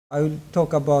I will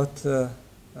talk about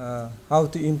how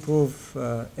to improve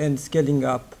and scaling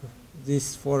up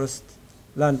these forest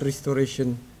land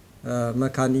restoration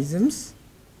mechanisms.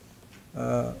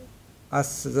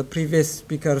 As the previous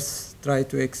speakers tried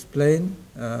to explain,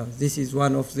 this is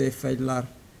one of the FLR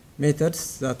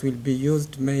methods that will be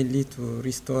used mainly to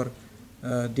restore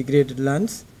degraded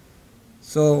lands.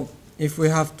 So if we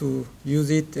have to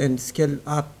use it and scale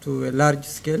up to a large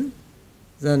scale,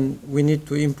 then we need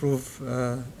to improve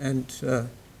and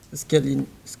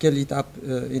scale it up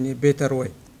in a better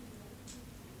way.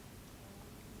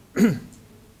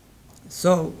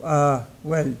 So,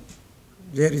 well,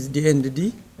 there is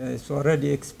DND, it's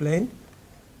already explained.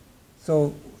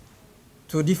 So,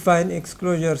 to define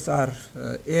exclosures are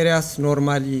areas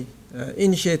normally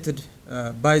initiated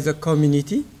by the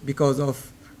community because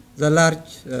of the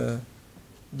large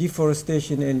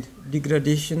deforestation and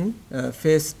degradation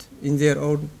faced in their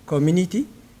own community,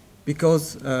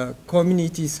 because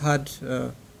communities had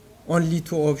only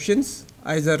two options,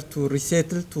 either to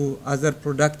resettle to other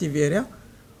productive area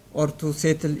or to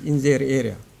settle in their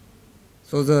area.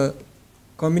 So the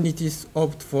communities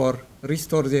opt for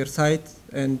restore their site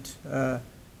and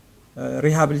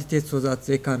rehabilitate so that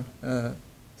they can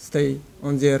stay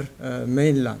on their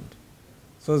mainland.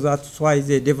 So that's why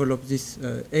they developed this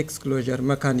exclosure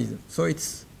mechanism. So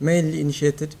it's mainly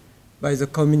initiated by the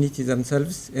community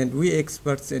themselves, and we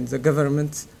experts and the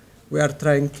governments, we are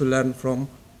trying to learn from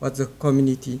what the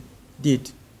community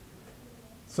did.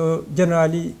 So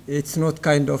generally, it's not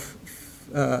kind of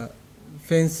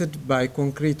fenced by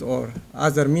concrete or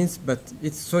other means, but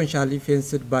it's essentially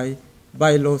fenced by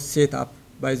bylaws set up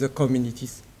by the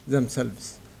communities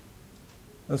themselves.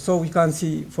 So we can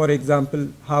see, for example,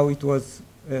 how it was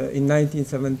in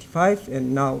 1975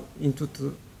 and now into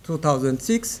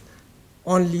 2006,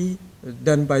 only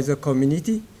done by the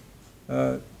community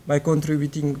by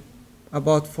contributing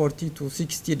about 40 to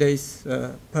 60 days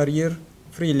per year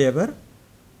free labor,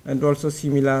 and also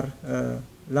similar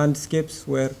landscapes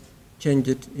were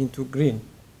changed into green.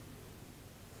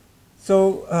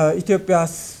 So Ethiopia,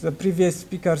 as the previous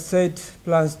speaker said,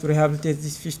 plans to rehabilitate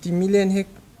this 50 million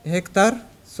hectare.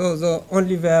 So the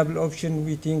only viable option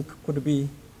we think could be,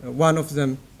 one of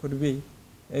them could be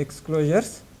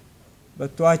exclosures.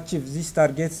 But to achieve these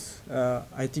targets,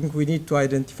 I think we need to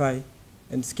identify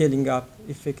and scaling up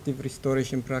effective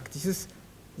restoration practices.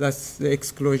 That's the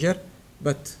exclosure,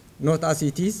 but not as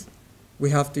it is. We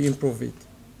have to improve it.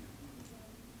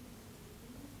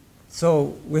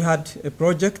 So we had a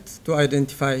project to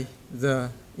identify the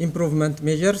improvement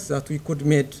measures that we could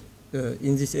make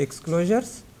in these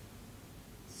exclosures.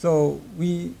 So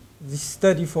this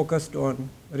study focused on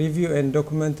review and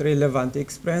document relevant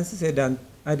experiences and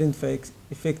identify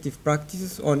effective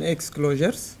practices on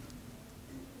exclosures,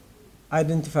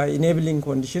 identify enabling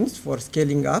conditions for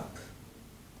scaling up,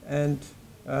 and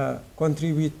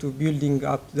contribute to building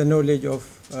up the knowledge of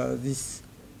these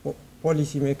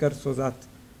policymakers so that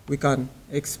we can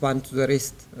expand to the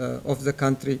rest of the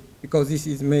country, because this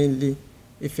is mainly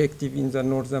effective in the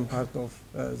northern part of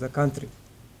the country.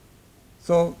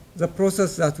 So the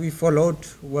process that we followed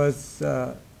was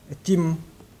a team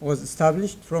was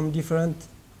established from different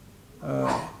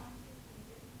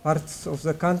parts of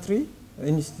the country,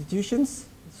 institutions.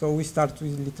 So we start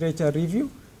with literature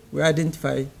review. We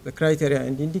identify the criteria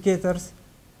and indicators.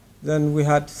 Then we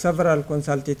had several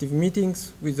consultative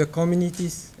meetings with the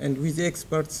communities and with the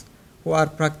experts who are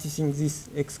practicing these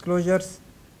exclosures.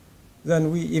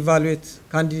 Then we evaluate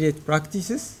candidate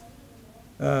practices.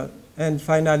 And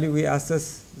finally, we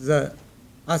assess the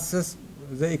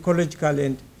ecological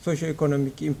and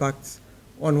socio-economic impacts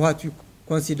on what we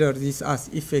consider this as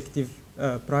effective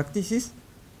practices.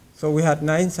 So we had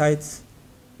 9 sites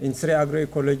in 3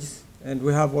 agroecologies, and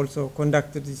we have also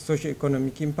conducted this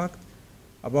socio-economic impact,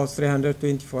 about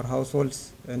 324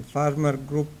 households and farmer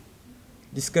group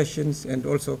discussions, and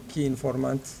also key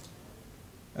informants.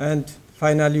 And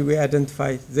finally, we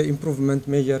identify the improvement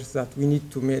measures that we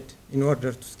need to make in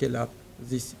order to scale up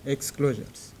these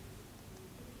exclosures.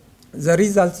 The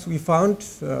results we found,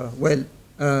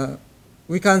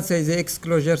 we can say the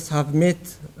exclosures have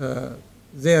met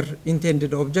their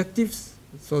intended objectives.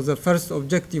 So the first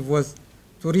objective was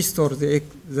to restore the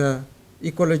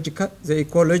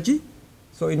ecology.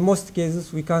 So in most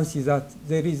cases, we can see that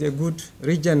there is a good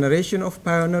regeneration of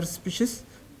pioneer species,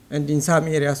 and in some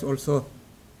areas also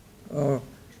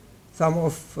some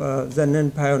of the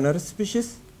non-pioneer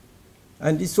species.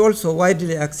 And it's also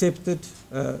widely accepted,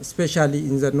 especially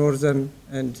in the northern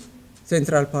and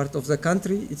central part of the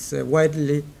country. It's a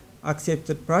widely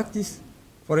accepted practice.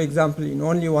 For example, in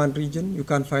only one region, you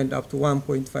can find up to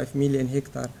 1.5 million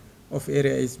hectares of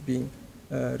area is being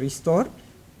restored.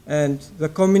 And the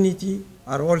community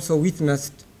are also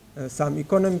witnessed some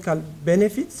economical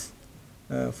benefits.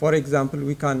 For example,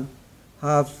 we can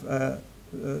have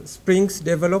springs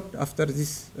developed after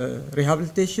this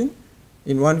rehabilitation.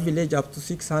 In one village, up to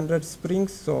 600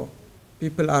 springs. So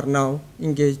people are now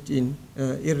engaged in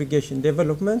irrigation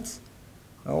developments,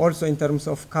 also in terms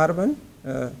of carbon.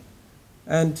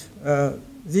 And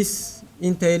this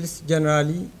entails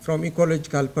generally, from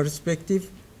ecological perspective,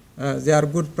 there are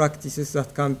good practices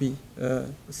that can be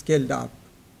scaled up.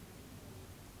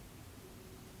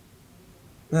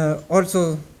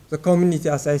 Also, the community,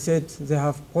 as I said, they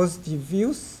have positive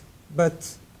views,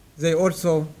 but they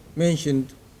also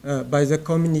mentioned by the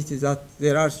community that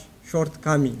there are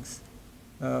shortcomings.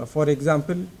 For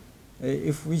example,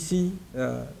 if we see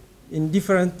in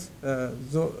different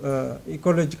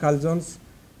ecological zones,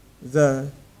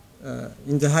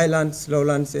 in the highlands,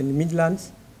 lowlands, and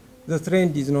midlands, the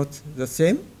trend is not the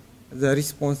same. The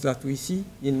response that we see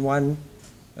in one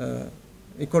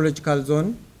ecological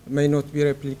zone may not be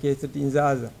replicated in the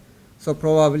other. So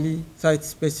probably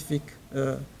site-specific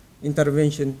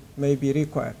intervention may be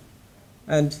required.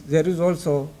 And there is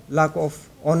also lack of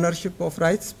ownership of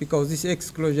rights because these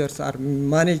exclosures are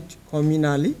managed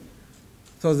communally,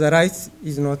 so the rights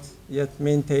is not yet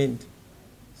maintained.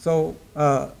 So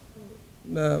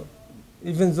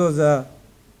even though the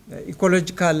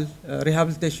ecological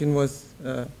rehabilitation was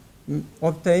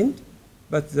obtained,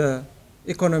 but the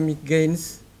economic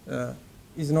gains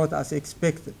is not as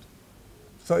expected.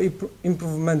 So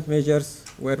improvement measures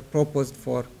were proposed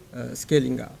for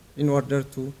scaling up in order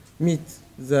to meet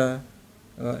the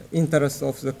interests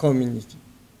of the community.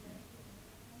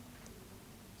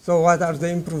 So what are the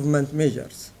improvement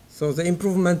measures? So the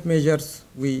improvement measures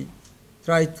we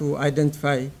try to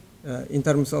identify in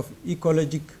terms of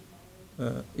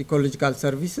ecological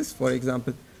services, for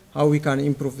example, how we can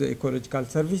improve the ecological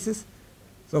services.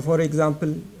 So for example,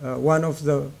 one of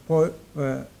the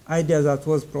ideas that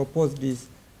was proposed is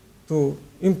to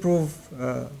improve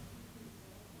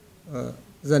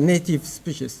the native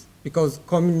species, because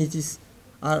communities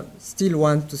still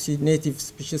want to see native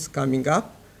species coming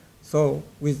up. So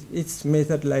with its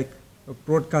method, like a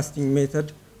broadcasting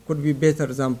method, could be better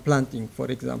than planting,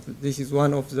 for example. This is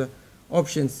one of the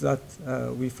options that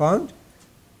we found.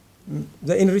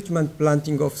 The enrichment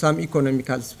planting of some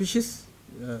economical species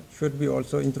should be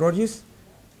also introduced.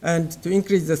 And to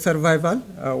increase the survival,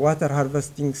 water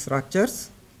harvesting structures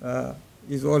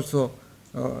is also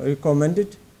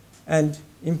recommended. And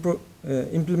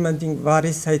implementing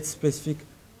various site-specific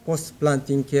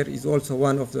post-planting care is also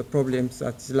one of the problems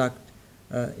that is lacked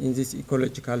in these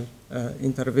ecological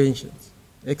interventions,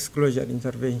 exclosure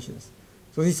interventions.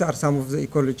 So these are some of the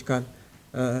ecological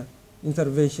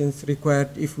interventions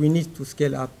required if we need to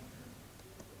scale up.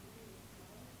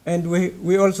 And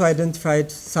we also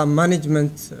identified some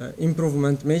management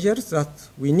improvement measures that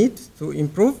we need to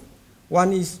improve.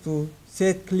 One is to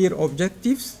set clear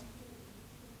objectives.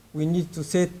 We need to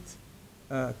set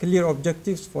clear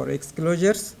objectives for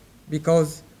exclosures,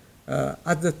 because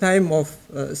at the time of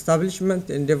establishment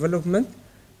and development,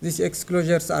 these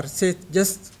exclosures are set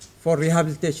just for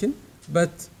rehabilitation, but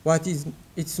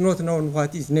it's not known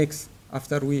what is next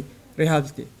after we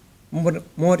rehabilitate.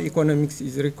 More economics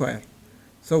is required.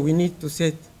 So we need to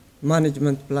set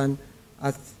management plan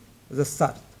at the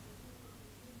start.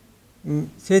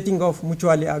 Setting of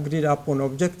mutually agreed upon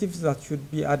objectives that should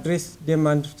be addressed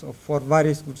demands for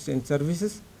various goods and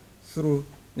services through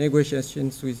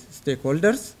negotiations with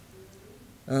stakeholders.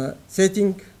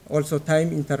 Setting also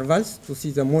time intervals to see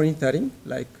the monitoring,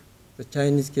 like the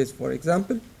Chinese case, for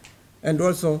example, and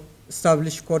also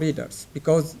establish corridors,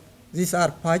 because these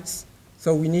are patches,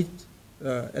 so we need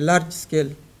a large-scale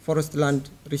forest land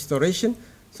restoration,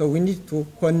 so we need to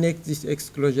connect these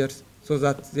exclosures so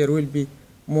that there will be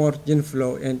more gene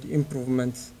flow and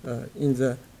improvements in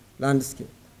the landscape.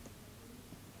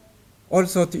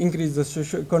 Also, to increase the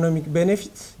socio-economic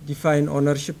benefits, define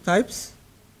ownership types.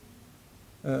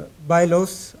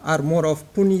 Bylaws are more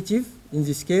of punitive in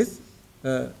this case,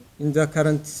 in the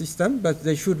current system, but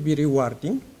they should be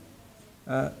rewarding.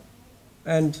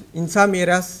 And in some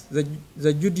areas,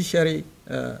 the judiciary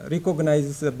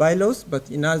recognizes the bylaws,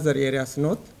 but in other areas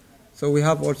not. So we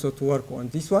have also to work on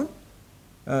this one.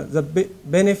 The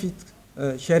benefit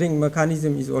sharing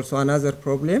mechanism is also another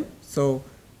problem. So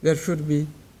there should be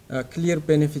clear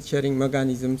benefit sharing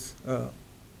mechanisms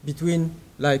between,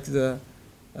 like, the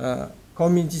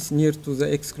communities near to the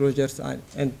exclosures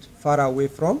and far away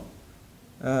from.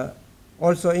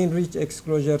 Also enrich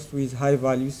exclosures with high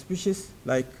value species,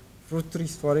 like fruit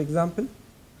trees, for example.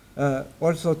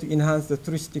 also to enhance the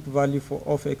touristic value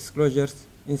of exclosures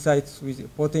in sites with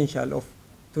potential of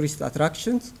tourist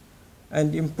attractions,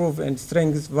 and improve and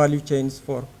strengthen value chains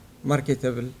for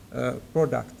marketable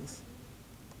products.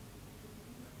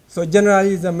 So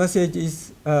generally the message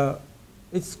is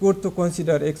it's good to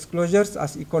consider exclosures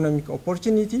as economic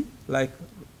opportunity, like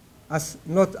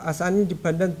not as an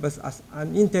independent but as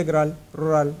an integral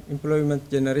rural employment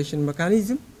generation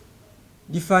mechanism.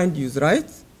 Defined use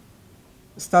rights,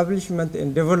 establishment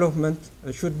and development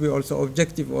should be also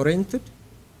objective oriented.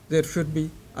 There should be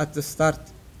at the start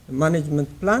a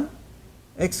management plan.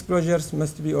 Exclosures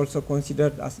must be also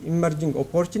considered as emerging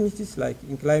opportunities, like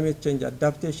in climate change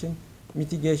adaptation,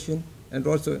 mitigation, and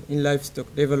also in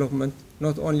livestock development,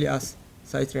 not only as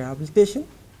site rehabilitation.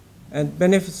 And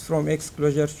benefits from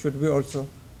exclosure should be also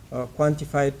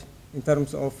quantified in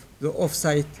terms of the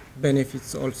off-site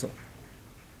benefits also.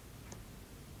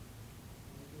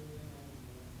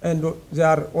 And they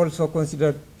are also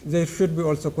considered, they should be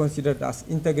also considered as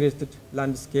integrated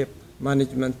landscape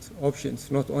management options,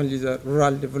 not only the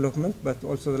rural development, but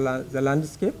also the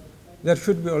landscape. There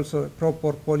should be also a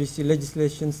proper policy,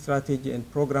 legislation, strategy,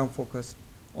 and program focused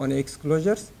on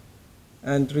exclosures,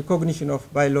 and recognition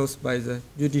of bylaws by the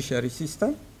judiciary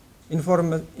system,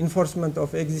 enforcement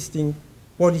of existing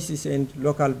policies and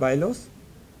local bylaws,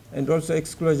 and also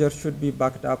exclosure should be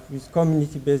backed up with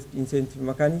community-based incentive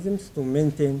mechanisms to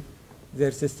maintain their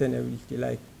sustainability,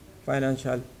 like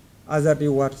financial, other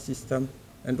reward system,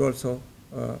 and also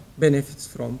benefits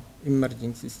from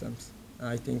emerging systems.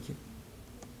 I thank you.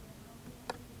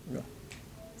 Yeah.